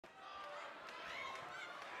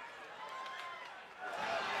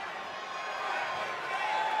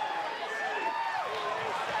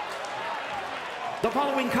The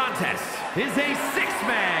following contest is a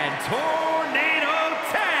six-man tornado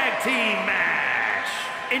tag team match.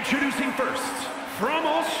 Introducing first, from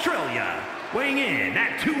Australia, weighing in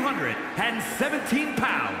at 217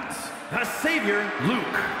 pounds, the Savior,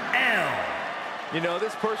 Luke L. You know,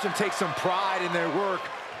 this person takes some pride in their work,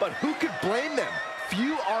 but who could blame them?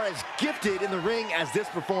 Few are as gifted in the ring as this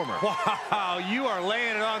performer. Wow, you are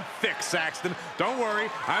laying it on thick, Saxton. Don't worry,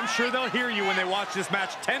 I'm sure they'll hear you when they watch this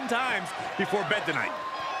match 10 times before bed tonight.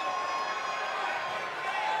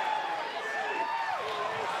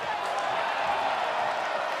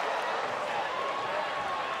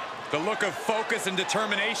 The look of focus and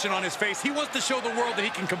determination on his face. He wants to show the world that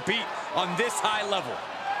he can compete on this high level.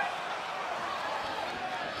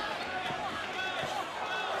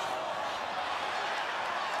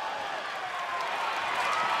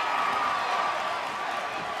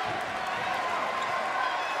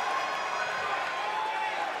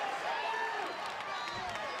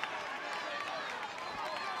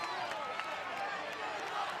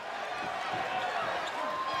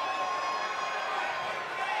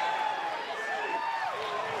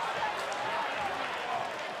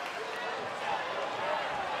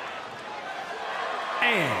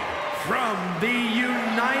 And from the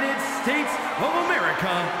United States of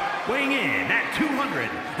America, weighing in at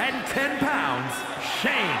 210 pounds,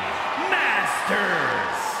 Shane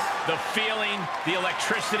Masters. The feeling, the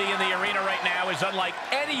electricity in the arena right now is unlike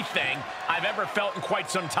anything I've ever felt in quite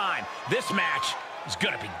some time. This match is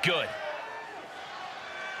going to be good.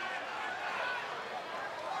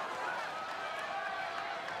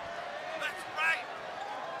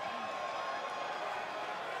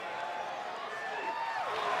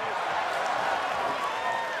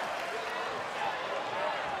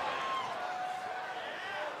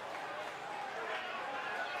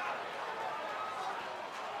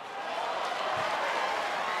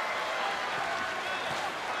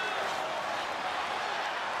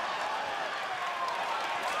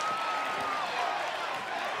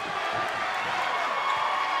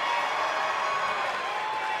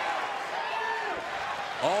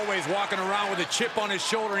 Always walking around with a chip on his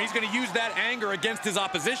shoulder, and he's going to use that anger against his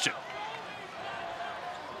opposition.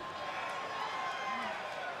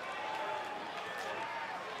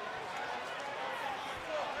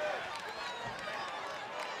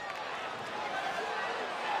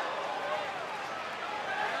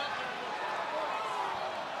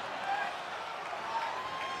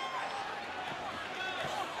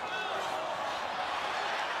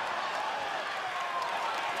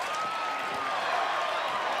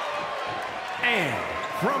 And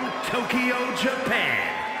from Tokyo,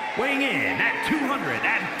 Japan, weighing in at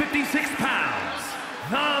 256 pounds,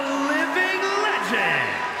 the living legend.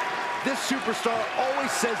 This superstar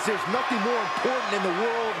always says there's nothing more important in the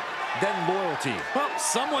world than loyalty. Well,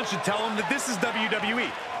 someone should tell him that this is WWE.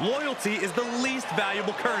 Loyalty is the least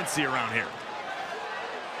valuable currency around here.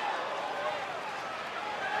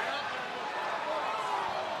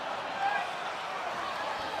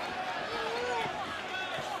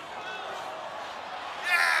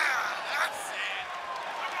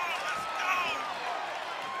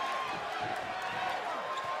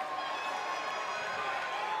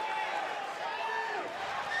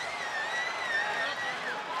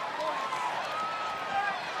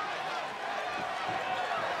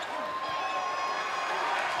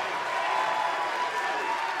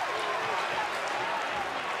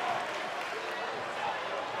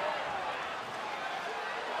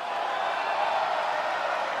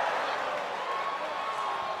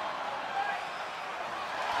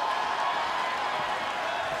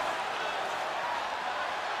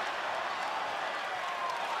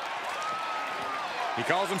 He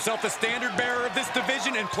calls himself the standard bearer of this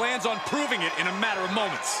division and plans on proving it in a matter of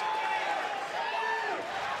moments.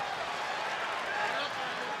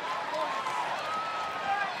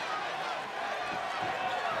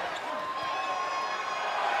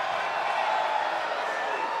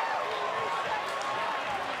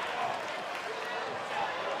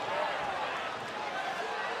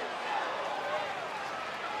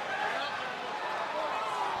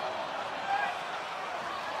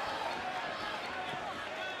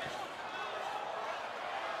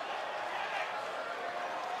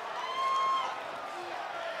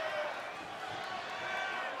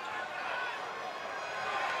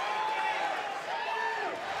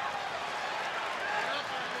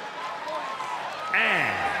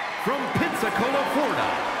 And from Pensacola, Florida,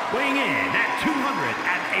 weighing in at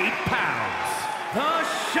 208 pounds, the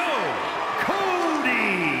Show,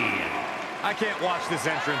 Cody. I can't watch this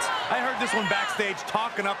entrance. I heard this one backstage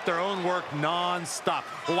talking up their own work non-stop.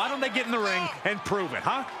 Well, why don't they get in the ring and prove it,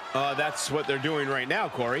 huh? That's what they're doing right now,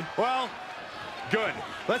 Corey. Well, Good.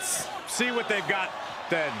 Let's see what they've got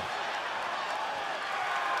then.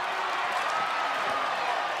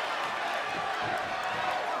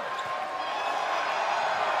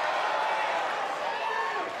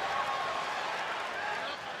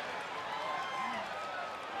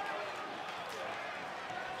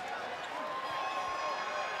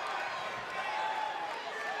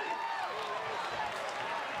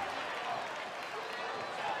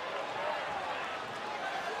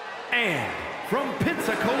 And from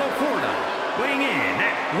Pensacola, Florida, weighing in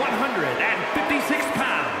at 156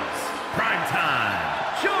 pounds, primetime,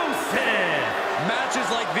 Joseph. Matches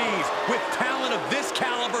like these, with talent of this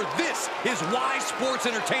caliber, this is why sports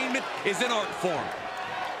entertainment is an art form.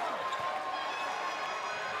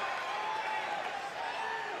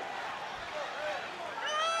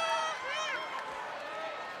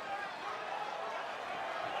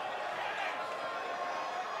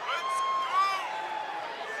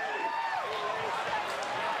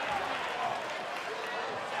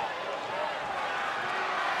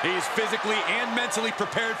 He's physically and mentally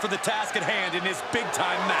prepared for the task at hand in his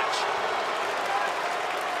big-time match.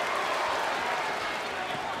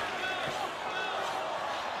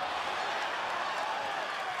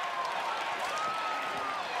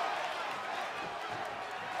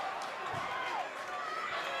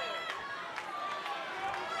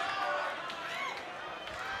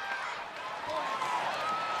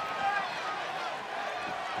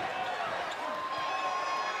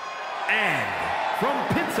 And from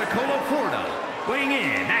Pensacola, Florida, weighing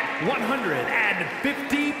in at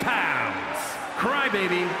 150 pounds,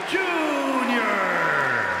 Crybaby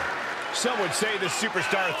Jr. Some would say the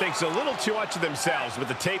superstar thinks a little too much of themselves, but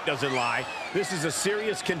the tape doesn't lie. This is a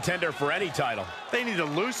serious contender for any title. They need to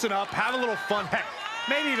loosen up, have a little fun. Heck,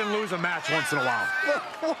 maybe even lose a match once in a while.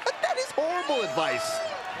 What? That is horrible advice.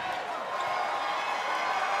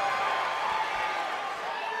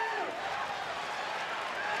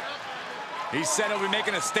 He said he'll be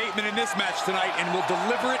making a statement in this match tonight and will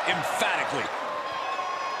deliver it emphatically.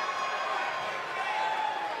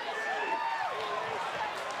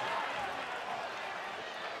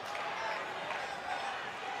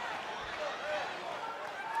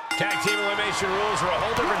 Tag team elimination rules are a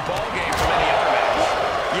whole different ballgame from any other match.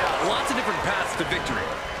 Yeah, lots of different paths to victory.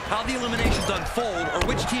 How the eliminations unfold or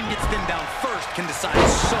which team gets pinned down first can decide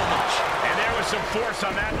so much. And there was some force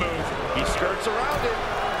on that move. He skirts around it.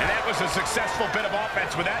 And that was a successful bit of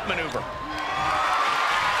offense with that maneuver. Good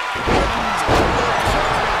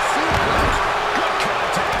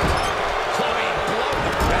contact. Clean blow to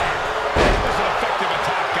the back. That was an effective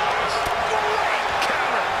attack, guys. Great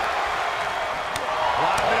counter.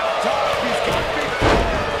 Climbing up top. He's got big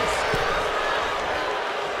plans.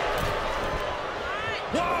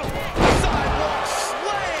 Whoa! Sidewalk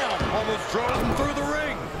slam! Almost drove him through the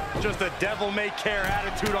ring. Just a devil-may-care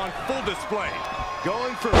attitude on full display.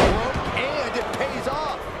 Going for broke, and it pays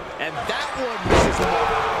off. And that one misses the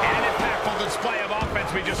mark. And an impactful display of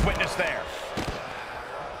offense we just witnessed there.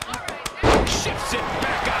 Shifts it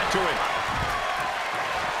back onto him.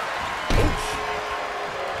 Oof.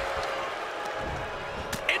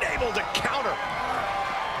 Enabled to counter.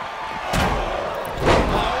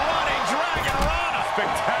 A running dragon rana.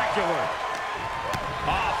 Spectacular.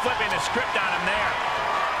 Oh, flipping the script on him there.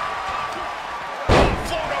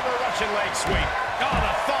 Float over Russian leg sweep. Oh,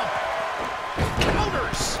 the thump.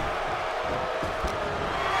 Counters.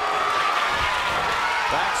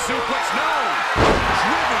 Back suplex, no!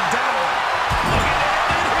 Driven down. Look at it,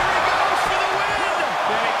 and here he goes for the win.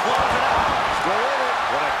 Then he closes it out. Go in it.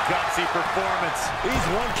 What a gutsy performance. These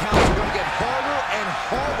one counts are going to get harder and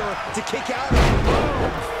harder to kick out of.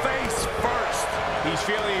 Boom, face first. He's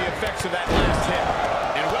feeling the effects of that last hit.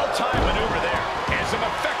 And well-timed maneuver there. And some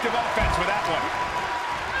effective offense with that one.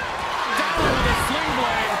 Down with a sling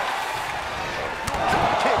blade.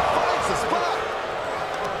 Kick finds the spot.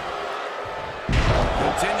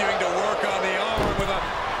 Continuing to work on the arm with a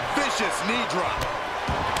vicious knee drop.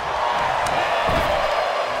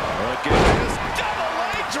 Look at this. Double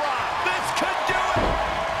leg drop. This could do it.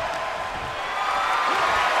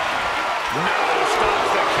 No,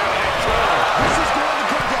 stops the count at two. This is going to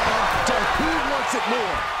come down to who wants it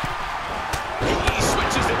more. He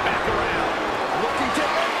switches it back around. Looking to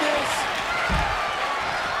end this.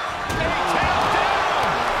 And he tapped down.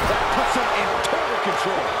 That puts him in total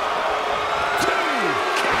control.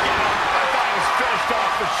 Kick out. I thought he was finished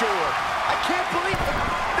off for sure. I can't believe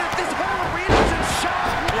that this whole arena's in shock.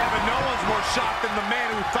 Yeah, but no one's more shocked than the man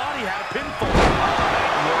who thought he had a pinfall.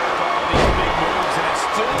 Work all these big moves and it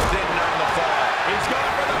still didn't earn the fall. He's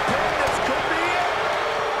going for the pin. This could be it.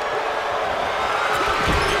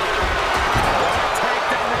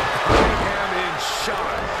 Takedown. Cunningham in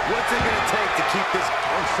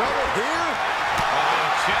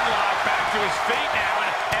to his feet now,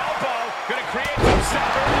 and elbow going to create some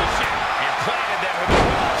separation. And planted them with a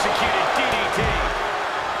well-executed DDT.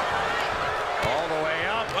 All the way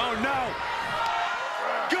up. Oh, no.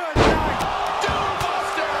 Good night.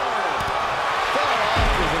 Doombuster. Fell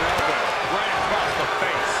off with an elbow right across the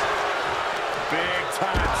face.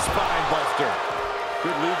 Big-time spine buster.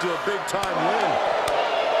 Could lead to a big-time win.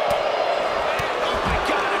 Oh, my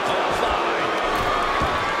God, a clothesline.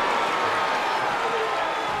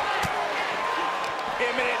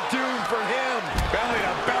 Imminent doom for him.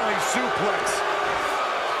 Belly-to-belly suplex.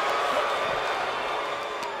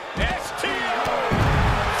 STO.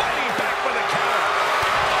 Fighting back with a counter.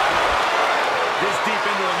 This deep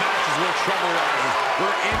into a match is where trouble rises,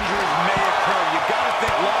 where injuries may occur. You gotta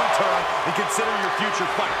think long-term and consider your future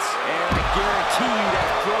fights. And I guarantee you that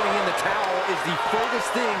throwing in the towel is the furthest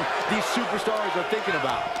thing these superstars are thinking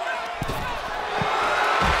about.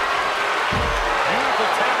 Beautiful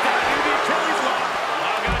takedown into the Achilles lock.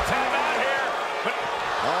 I'm going to tap out here. But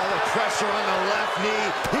All the pressure on the left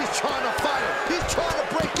knee. He's trying to fight it. He's trying to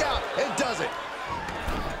break out and does it.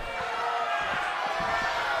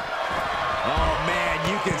 Oh, man,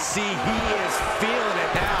 you can see he is feeling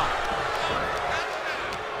it now.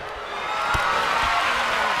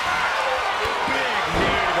 Big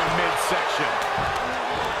knee to the midsection.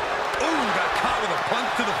 Ooh, got caught with a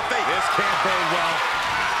punch to the face. This can't bode well.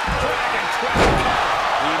 Dragon twist.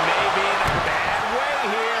 He may be in a bad way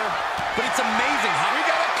here. But it's amazing how We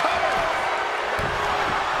got a cover.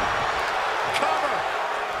 Cover.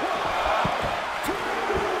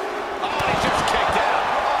 Oh, he just kicked out.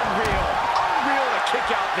 Unreal. Unreal to kick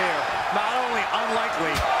out there. Not only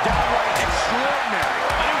unlikely, downright extraordinary.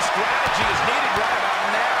 A new strategy is needed right about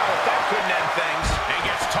now if that couldn't end things. And he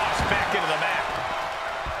gets tossed back into the mat.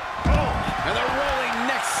 Oh, and the rolling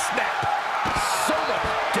neck snap. So much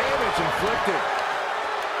damage inflicted.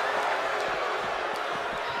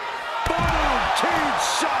 Boom!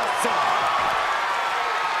 Kinshasa.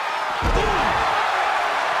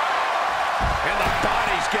 And the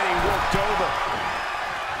body's getting worked over.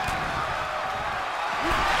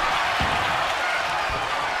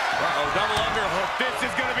 Uh-oh, double underhook. This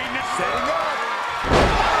is going to be next. Setting up.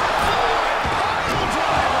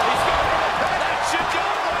 That should do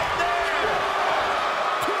it right there.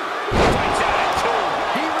 Fights out at two.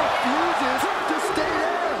 He refuses to stay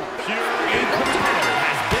down. Pure Competitor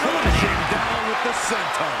has been eliminated. down with the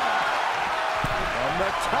senton. From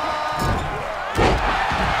the top.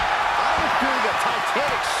 I am feeling a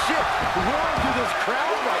Titanic ship roaring through this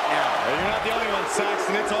crowd right now. Well, you're not the only one,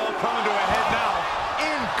 Saxton. It's all coming to a head now.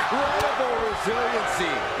 Incredible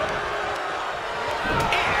resiliency.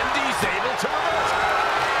 And he's able to reverse.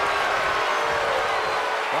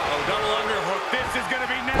 Uh-oh, double underhook. This is going to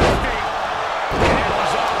be nasty.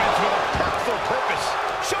 Handles offense with a powerful purpose.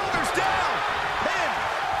 Shoulders down. Pin.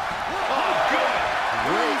 Oh, good.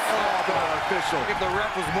 Great official. If the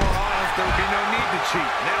ref was more honest, there would be no need to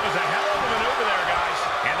cheat. That was a hell of a maneuver there, guys.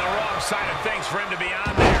 And the wrong side of things for him to be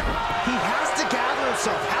on there. He has to gather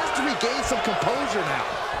himself, has to regain some composure now.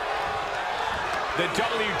 The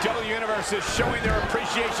WWE Universe is showing their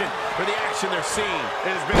appreciation for the action they're seeing.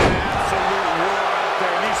 It has been an absolute war out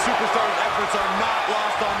there. These superstars' efforts are not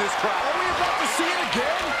lost on this crowd. Are we about to see it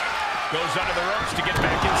again? Goes under the ropes to get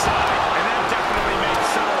back inside. And that definitely made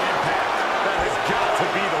solid impact. That has got to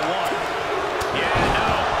be the one. Yeah, no,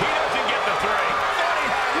 he doesn't get the three.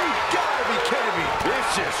 You gotta be kidding me.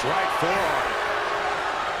 Vicious right forearm.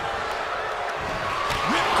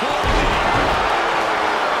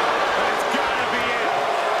 That's gotta be it.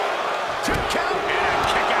 Two count. And a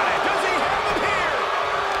kick out at. Does he have him here?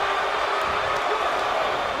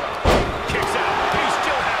 Kicks out. He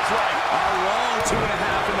still has life. A long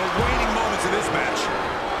 2.5 in the waning moments of this match.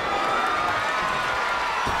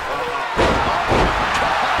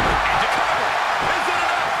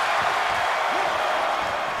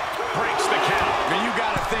 Breaks the count. I mean, you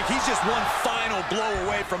got to think he's just one final blow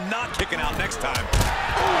away from not kicking out next time.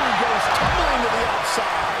 Ooh, goes tumbling to the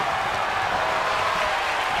outside.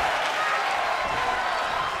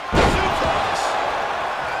 Suplex.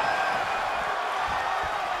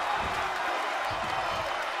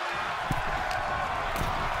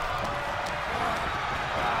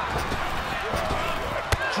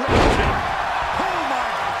 Drop kick. Oh my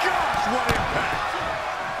gosh, what impact.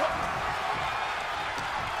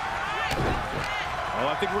 Oh,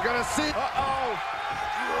 I think we're gonna see. Uh-oh.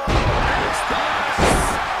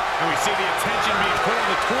 And we see the attention being put on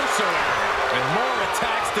the torso area. And more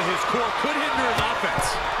attacks to his core could hinder his offense.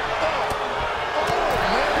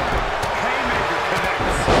 Haymaker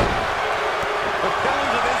connects. The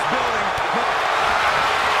pillars of this building.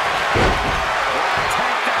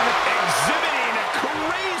 Takedown.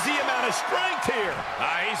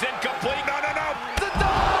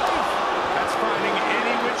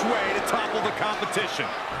 competition.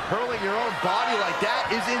 Hurling your own body like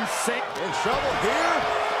that is insane. In trouble here.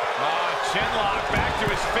 Chin lock back to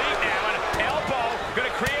his feet now, and elbow going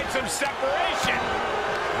to create some separation.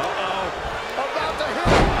 About to hit.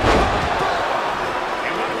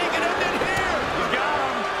 And what are he going to do here? He's got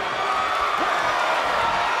him.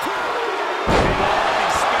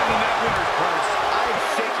 He's spending that winner's purse. I'm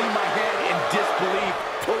shaking my head in disbelief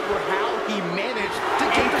over how he managed to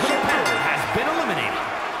get the competitor has been eliminated.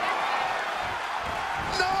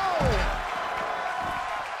 No!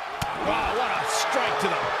 Wow, what a strike to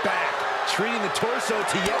the back. Treating the torso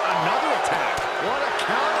to yet another attack. What a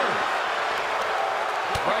counter.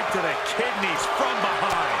 Right to the kidneys from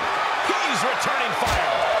behind. He's returning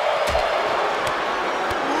fire.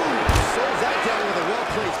 Slows that down with a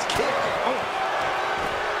well-placed kick.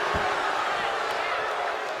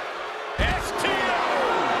 STO!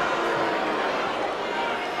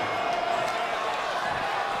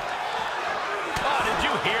 Oh, did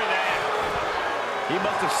you hear that? He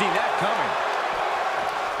must have seen that coming.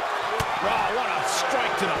 Wow, what a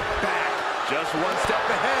strike to the back. Just one step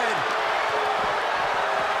ahead.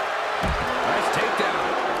 Nice takedown.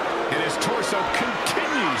 And his torso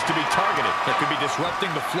continues to be targeted. That could be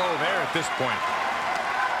disrupting the flow of air at this point.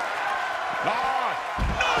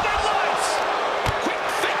 Northern Lights! Quick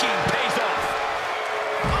thinking pays off.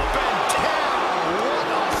 Up and down.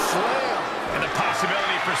 What a slam. And the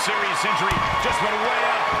possibility for serious injury just went way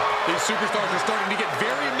up. These superstars are starting to get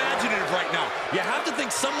very imaginative right now. You have to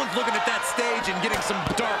think someone's looking at that stage and getting some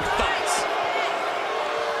dark thoughts.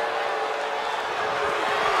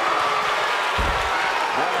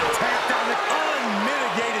 What a takedown.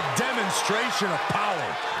 Unmitigated demonstration of power.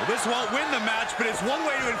 Well, this won't win the match, but it's one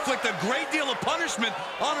way to inflict a great deal of punishment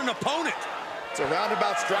on an opponent. It's a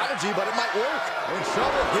roundabout strategy, but it might work. In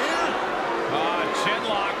trouble here. Chin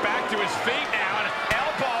lock back to his feet now, and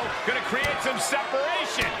elbow going to create some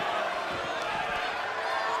separation.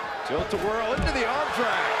 Tilt-a-whirl into the arm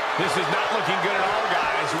drag. This is not looking good at all,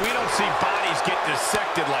 guys. We don't see bodies get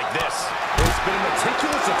dissected like this. It's been a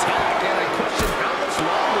meticulous attack, and I question how much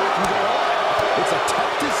longer it can go on. It's a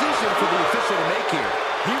tough decision for the official to make here.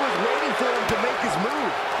 He was waiting for him to make his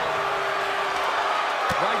move.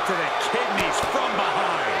 Right to the kidneys from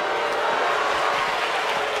behind.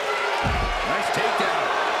 Nice takedown.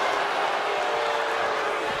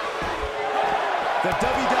 The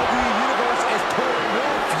WWE Universe is pouring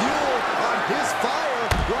more fuel on his fire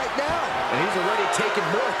right now. And he's already taken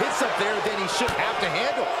more hits up there than he should have to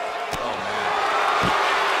handle. Oh, man.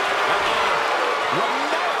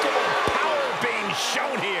 Remarkable power being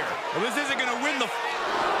shown here. Well, this isn't going to win the...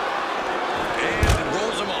 And it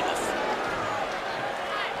rolls him off.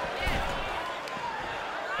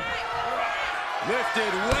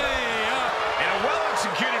 Lifted way up. And a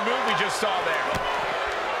well-executed move we just saw there.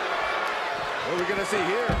 What are we going to see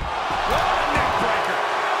here? Oh, neck breaker.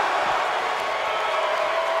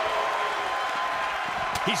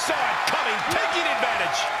 He saw it coming, taking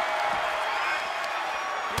advantage.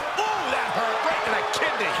 Ooh, that hurt right in the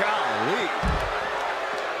kidney. Golly.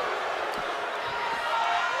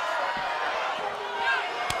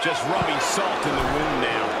 Just rubbing salt in the wound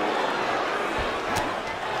now.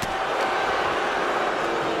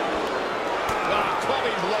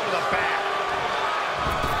 Clubbing blow to the back.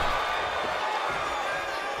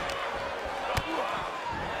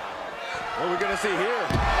 What are we going to see here?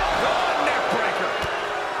 Oh, neck breaker.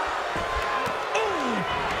 Ooh.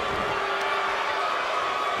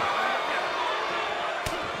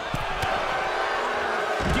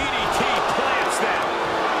 DDT plants them.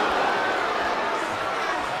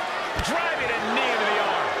 Driving a knee into the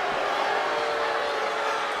arm.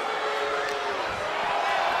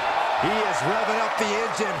 He is revving up the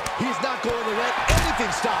engine. He's not going to let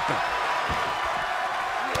anything stop him.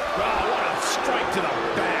 Oh, what a strike to the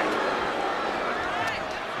back.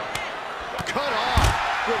 Cut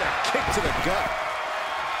off with a kick to the gut.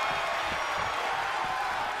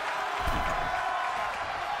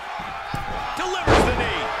 Delivers the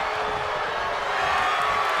knee.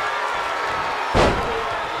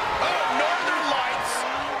 Oh, Northern Lights.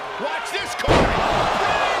 Watch this corner.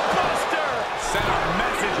 Brainbuster. Sent a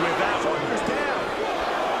message with that one. Shoulders down.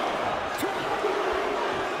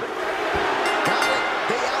 Got it.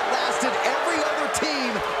 They outlasted every other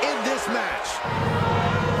team in this match.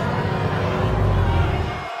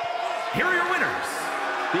 Here are your winners.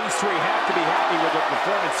 These three have to be happy with their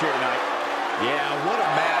performance here tonight. Yeah, what a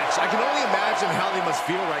match. I can only imagine how they must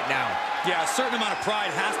feel right now. Yeah, a certain amount of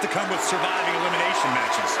pride has to come with surviving elimination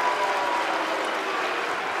matches.